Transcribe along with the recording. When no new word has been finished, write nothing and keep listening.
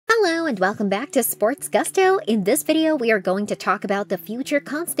and welcome back to Sports Gusto. In this video, we are going to talk about the future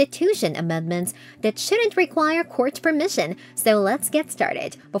constitution amendments that shouldn't require court permission. So let's get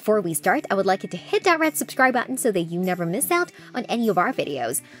started. Before we start, I would like you to hit that red subscribe button so that you never miss out on any of our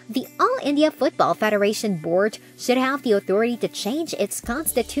videos. The All India Football Federation Board should have the authority to change its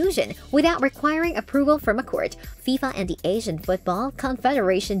constitution without requiring approval from a court. FIFA and the Asian Football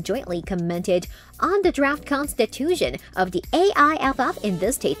Confederation jointly commented on the draft constitution of the AIFF in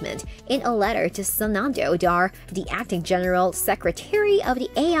this statement. In a letter to Sanando Dar, the acting general secretary of the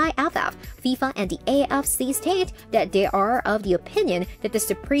AIFF, FIFA and the AFC state that they are of the opinion that the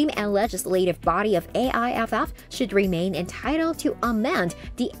supreme and legislative body of AIFF should remain entitled to amend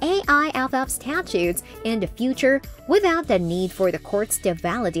the AIFF statutes in the future without the need for the courts to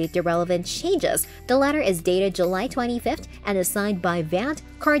validate the relevant changes. The letter is dated July 25th and is signed by Vant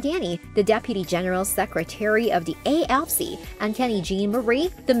Cardani, the Deputy General Secretary of the AFC, and Kenny Jean Marie,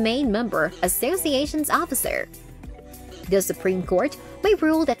 the main member association's officer. The Supreme Court may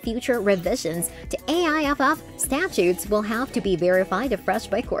rule that future revisions to AIFF statutes will have to be verified afresh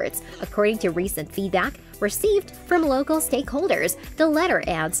by courts, according to recent feedback received from local stakeholders. The letter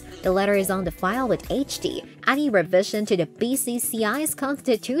adds, the letter is on the file with HT. Any revision to the BCCI's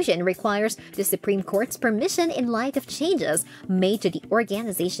constitution requires the Supreme Court's permission in light of changes made to the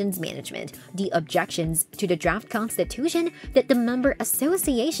organization's management. The objections to the draft constitution that the member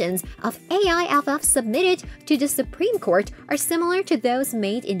associations of AIFF submitted to the Supreme Court are similar to those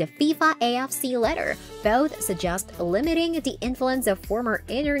made in the FIFA AFC letter. Both suggest limiting the influence of former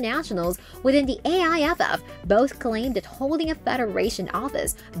internationals within the AIFF. Both claim that holding a federation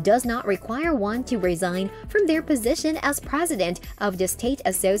office does not require one to resign from their position as president of the state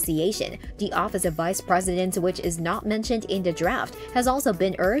association. The office of vice president, which is not mentioned in the draft, has also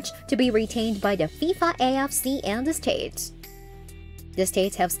been urged to be retained by the FIFA AFC and the states. The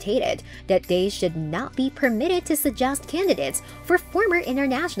states have stated that they should not be permitted to suggest candidates for former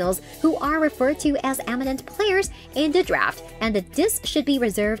internationals who are referred to as eminent players in the draft, and that this should be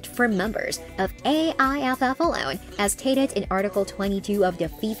reserved for members of AIFF alone, as stated in Article 22 of the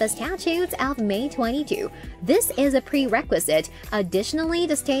FIFA Statutes of May 22. This is a prerequisite. Additionally,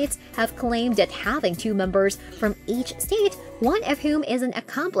 the states have claimed that having two members from each state, one of whom is an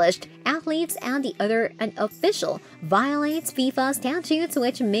accomplished athlete and the other an official, violates FIFA statutes,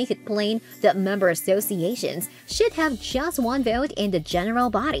 which make it plain that member associations should have just one vote in the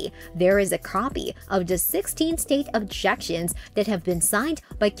general body. There is a copy of the 16 state objections that have been signed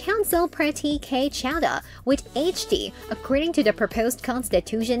by Council Prati K. Chada with HT. According to the proposed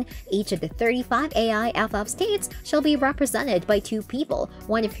constitution, each of the 35 AIFF states shall be represented by two people,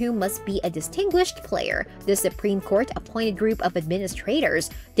 one of whom must be a distinguished player. The Supreme Court appointed group of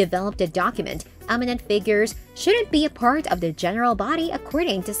administrators developed a document. Eminent figures shouldn't be a part of the general body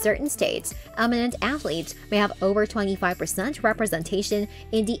according to certain states. Eminent athletes may have over 25% representation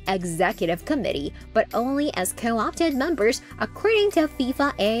in the executive committee, but only as co-opted members according to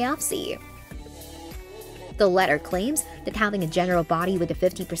FIFA AFC. The letter claims that having a general body with a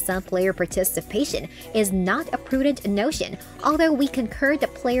 50% player participation is not a prudent notion. Although we concur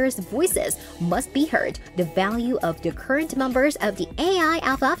that players' voices must be heard, the value of the current members of the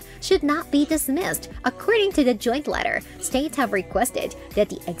AIFF should not be dismissed. According to the joint letter, states have requested that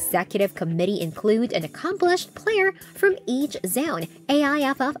the executive committee include an accomplished player from each zone.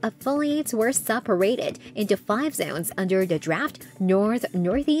 AIFF affiliates were separated into 5 zones under the draft: North,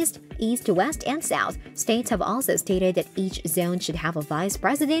 Northeast, East, West, and South. States have also stated that each zone should have a vice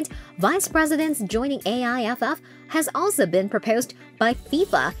president. Vice presidents joining AIFF has also been proposed by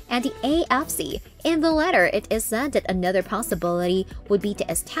FIFA and the AFC. In the letter, it is said that another possibility would be to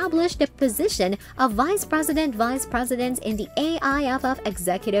establish the position of vice presidents in the AIFF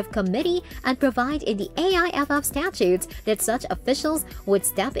Executive Committee and provide in the AIFF statutes that such officials would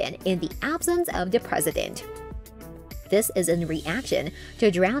step in the absence of the president. This is in reaction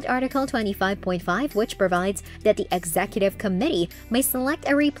to draft Article 25.5, which provides that the Executive Committee may select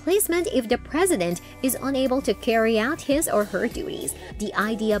a replacement if the President is unable to carry out his or her duties. The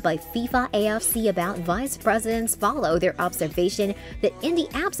idea by FIFA AFC about Vice Presidents follow their observation that in the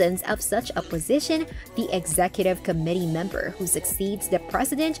absence of such a position, the Executive Committee member who succeeds the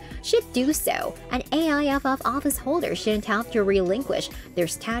President should do so. An AIFF office holder shouldn't have to relinquish their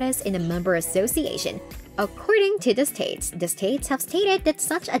status in a member association. According to the states have stated that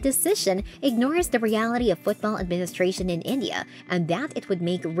such a decision ignores the reality of football administration in India and that it would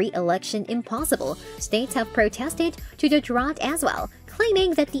make re-election impossible. States have protested to the draft as well,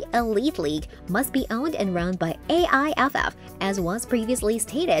 claiming that the Elite League must be owned and run by AIFF. As was previously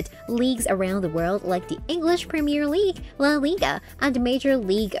stated, leagues around the world like the English Premier League, La Liga, and Major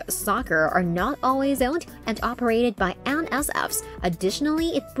League Soccer are not always owned and operated by NSFs.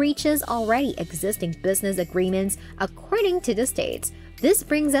 Additionally, it breaches already existing business agreements according to the states. This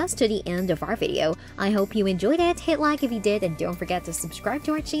brings us to the end of our video. I hope you enjoyed it. Hit like if you did, and don't forget to subscribe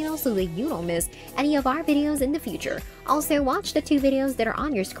to our channel so that you don't miss any of our videos in the future. Also, watch the 2 videos that are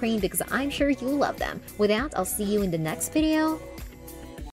on your screen because I'm sure you'll love them. With that, I'll see you in the next video.